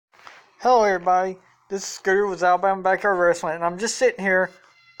Hello everybody, this is Scooter with Alabama Backyard Wrestling, and I'm just sitting here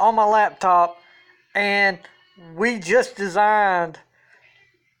on my laptop, and we just designed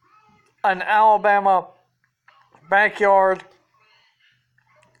an Alabama Backyard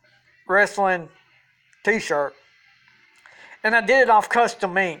Wrestling t-shirt, and I did it off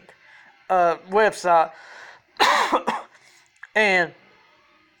Custom Ink website, and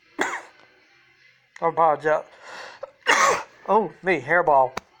I apologize. Oh, me,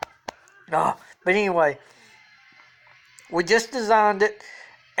 hairball. But anyway, we just designed it,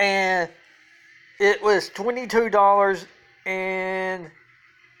 and it was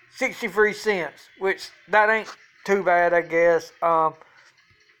 $22.63, which that ain't too bad, I guess. The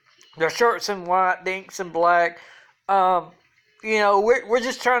shirt's in white, the ink's in black. We're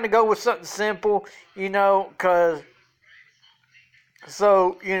just trying to go with something simple,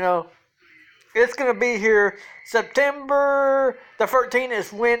 it's going to be here September the 13th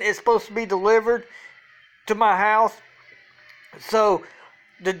is when it's supposed to be delivered to my house. So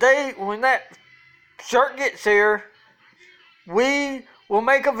the day when that shirt gets here, we will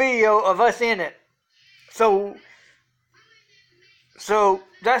make a video of us in it. So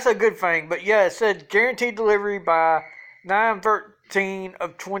that's a good thing. But yeah, it said guaranteed delivery by 9/13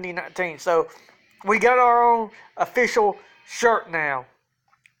 of 2019. So we got our own official shirt now.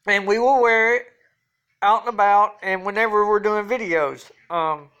 And we will wear it out and about and whenever we're doing videos.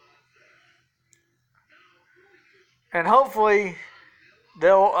 And hopefully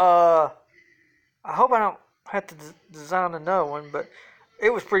they'll, I hope I don't have to design another one, but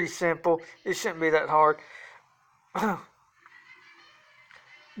it was pretty simple. It shouldn't be that hard.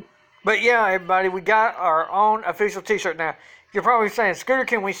 But yeah, everybody, we got our own official t-shirt now. You're probably saying, Scooter,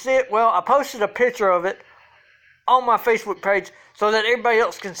 can we see it? Well, I posted a picture of it on my Facebook page so that everybody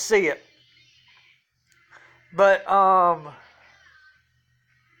else can see it. But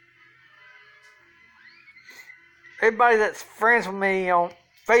everybody that's friends with me on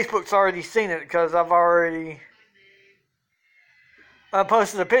Facebook's already seen it because I've already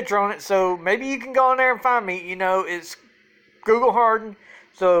posted a picture on it. So maybe you can go in there and find me. It's Google Harden.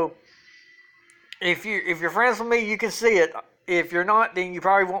 So if you're friends with me, you can see it. If you're not, then you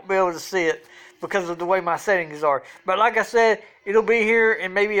probably won't be able to see it because of the way my settings are. But like I said, it'll be here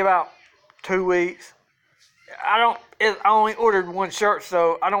in maybe about 2 weeks. I only ordered one shirt,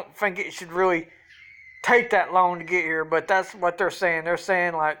 so I don't think it should really take that long to get here. But that's what they're saying. They're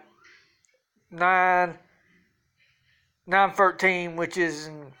saying like 9/13, which is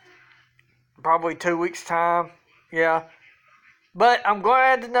in probably 2 weeks' time. Yeah. But I'm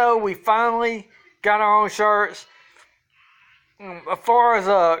glad to know we finally got our own shirts. As far as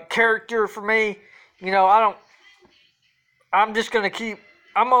a character for me, I'm just going to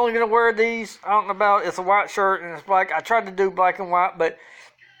I'm only going to wear these. I don't know about, it's a white shirt and it's black. I tried to do black and white, but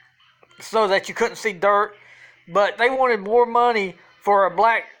so that you couldn't see dirt. But they wanted more money for a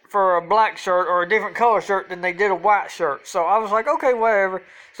black shirt or a different color shirt than they did a white shirt. So I was like, okay, whatever.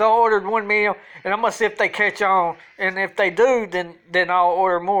 So I ordered one meal, and I'm going to see if they catch on. And if they do, then I'll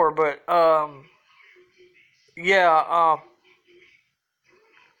order more. But,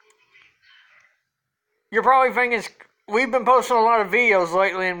 you're probably thinking, we've been posting a lot of videos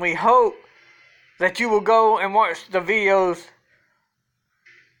lately, and we hope that you will go and watch the videos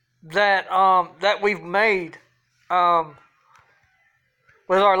that we've made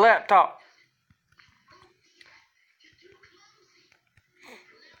with our laptop.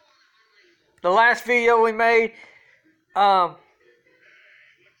 The last video we made,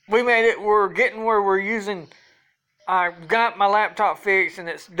 we're getting where we're using, I got my laptop fixed and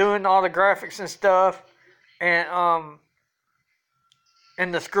it's doing all the graphics and stuff. And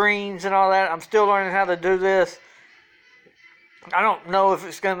the screens and all that. I'm still learning how to do this. I don't know if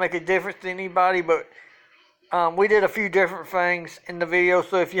it's going to make a difference to anybody, but we did a few different things in the video.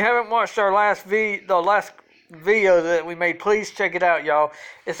 So if you haven't watched our last video that we made, please check it out, y'all.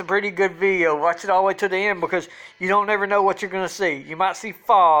 It's a pretty good video. Watch it all the way to the end because you don't never know what you're going to see. You might see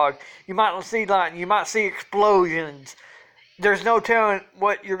fog. You might see lightning. You might see explosions. There's no telling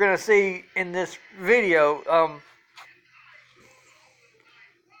what you're going to see in this video.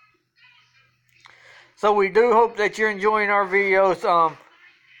 So we do hope that you're enjoying our videos.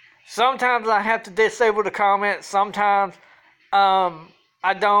 Sometimes I have to disable the comments. Sometimes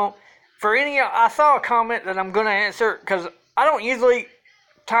I don't. I saw a comment that I'm going to answer because I don't usually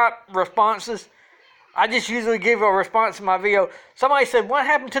type responses. I just usually give a response to my video. Somebody said, what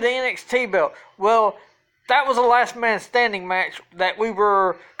happened to the NXT belt? Well, that was a last man standing match that we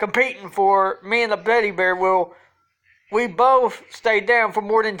were competing for, me and the Betty Bear. Well, we both stayed down for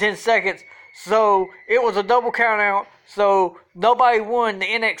more than 10 seconds, so it was a double count out. So nobody won the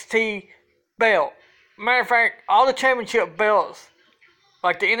NXT belt. Matter of fact, all the championship belts,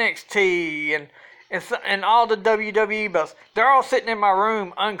 like the NXT and all the WWE belts, they're all sitting in my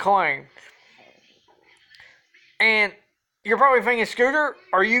room unclaimed. And you're probably thinking, Scooter,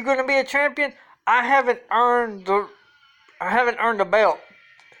 are you going to be a champion? I haven't earned the belt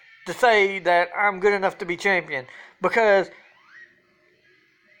to say that I'm good enough to be champion, because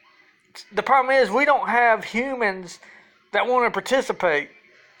the problem is we don't have humans that want to participate.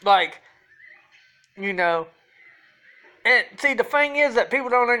 Like, you know, and see, the thing is that people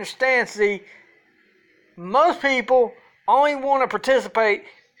don't understand. See, most people only want to participate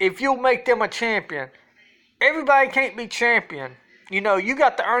if you'll make them a champion. Everybody can't be champion. You know, you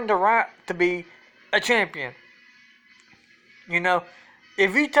got to earn the right to be a champion. You know,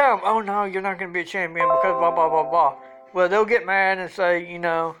 if you tell them, oh no, you're not going to be a champion because blah, blah, blah, blah. Well, they'll get mad and say, you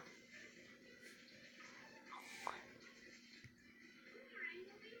know,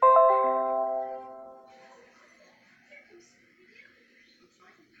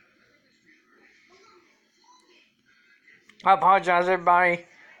 I apologize, everybody.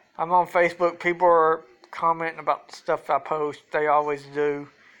 I'm on Facebook. People are commenting about the stuff I post. They always do.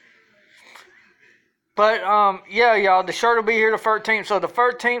 But, yeah, y'all, the shirt will be here the 13th. So the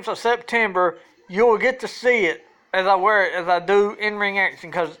 13th of September, you'll get to see it as I wear it, as I do in-ring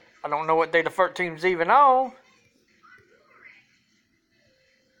action, because I don't know what day the 13th is even on.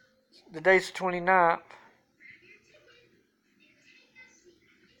 The date's the 29th.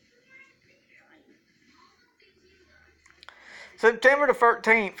 September the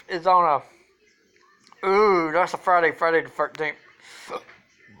 13th is on that's a Friday the 13th.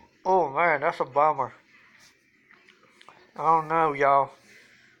 Oh, man, that's a bummer. I don't know, y'all.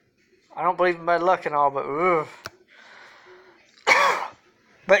 I don't believe in bad luck and all, but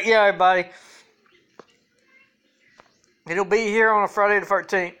But yeah, everybody, it'll be here on a Friday the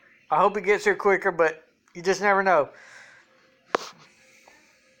 13th. I hope it gets here quicker, but you just never know.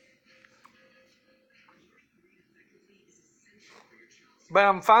 But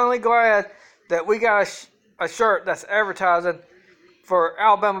I'm finally glad that we got a shirt that's advertising for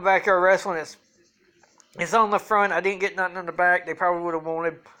Alabama Backyard Wrestling. It's on the front. I didn't get nothing on the back. They probably would have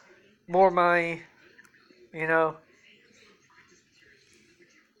wanted more money, you know.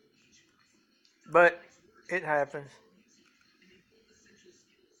 But it happens.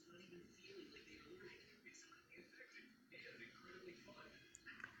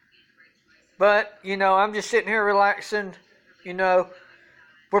 But, you know, I'm just sitting here relaxing, you know.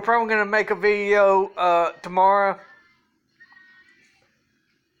 We're probably going to make a video tomorrow.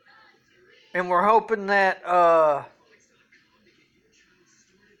 And we're hoping that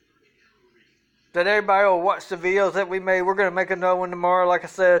that everybody will watch the videos that we made. We're going to make another one tomorrow, like I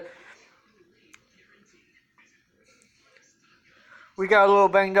said. We got a little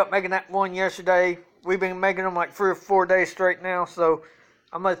banged up making that one yesterday. We've been making them like 3 or 4 days straight now, so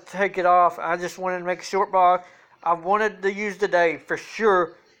I'm going to take it off. I just wanted to make a short vlog. I wanted to use today for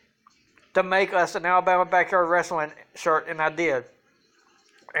sure to make us an Alabama Backyard Wrestling shirt, and I did.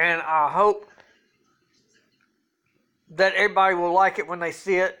 And I hope that everybody will like it when they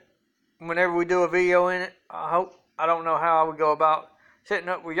see it, whenever we do a video in it. I don't know how I would go about setting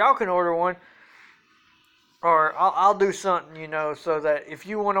up where y'all can order one. Or I'll do something, you know, so that if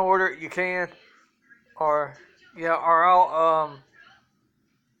you want to order it, you can. Or, yeah, or I'll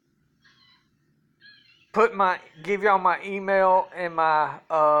give y'all my email and my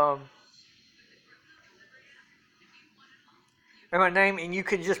name, and you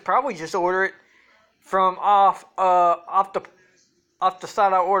can probably just order it from off the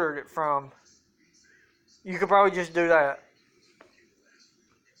site I ordered it from. You could probably just do that.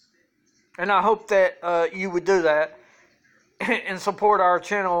 And I hope that you would do that and support our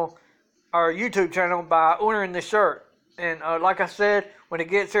channel, our YouTube channel, by ordering this shirt. And like I said, when it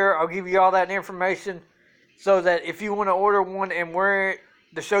gets here, I'll give you all that information so that if you want to order one and wear it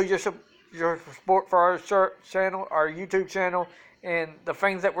to show your support for our shirt channel, our YouTube channel, and the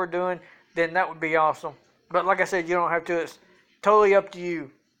things that we're doing, then that would be awesome. But like I said, you don't have to. It's totally up to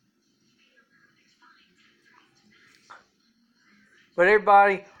you. But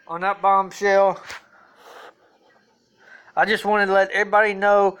everybody, on that bombshell, I just wanted to let everybody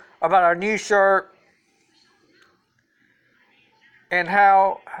know about our new shirt and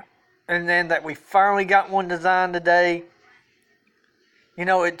then that we finally got one designed today. You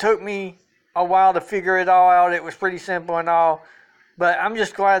know, it took me a while to figure it all out. It was pretty simple and all, but I'm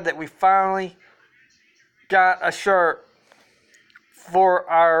just glad that we finally got a shirt for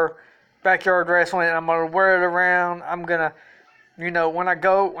our backyard wrestling. I'm gonna wear it around. I'm gonna, you know, when I get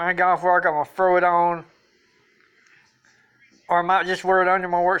off work, I'm gonna throw it on. or I might just wear it under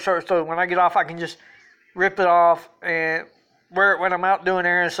my work shirt so when I get off I can just rip it off and wear it when I'm out doing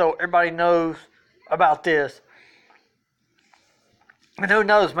errands so everybody knows about this. And who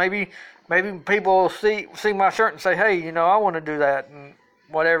knows, maybe people will see my shirt and say, hey, I want to do that and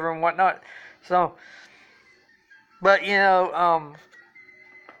whatever and whatnot. So, but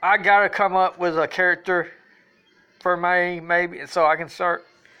I gotta come up with a character for May, maybe, so I can start.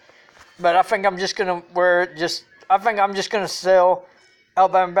 But I think I'm just gonna I think I'm just gonna sell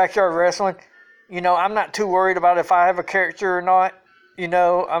Alabama Backyard Wrestling. I'm not too worried about if I have a character or not.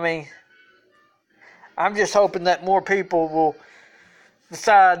 I'm just hoping that more people will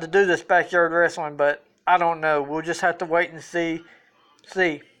decide to do this backyard wrestling, but I don't know. We'll just have to wait and see.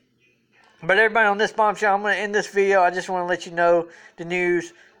 But everybody, on this bombshell, I'm going to end this video. I just want to let you know the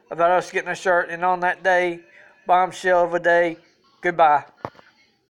news about us getting a shirt. And on that day, bombshell of a day, goodbye.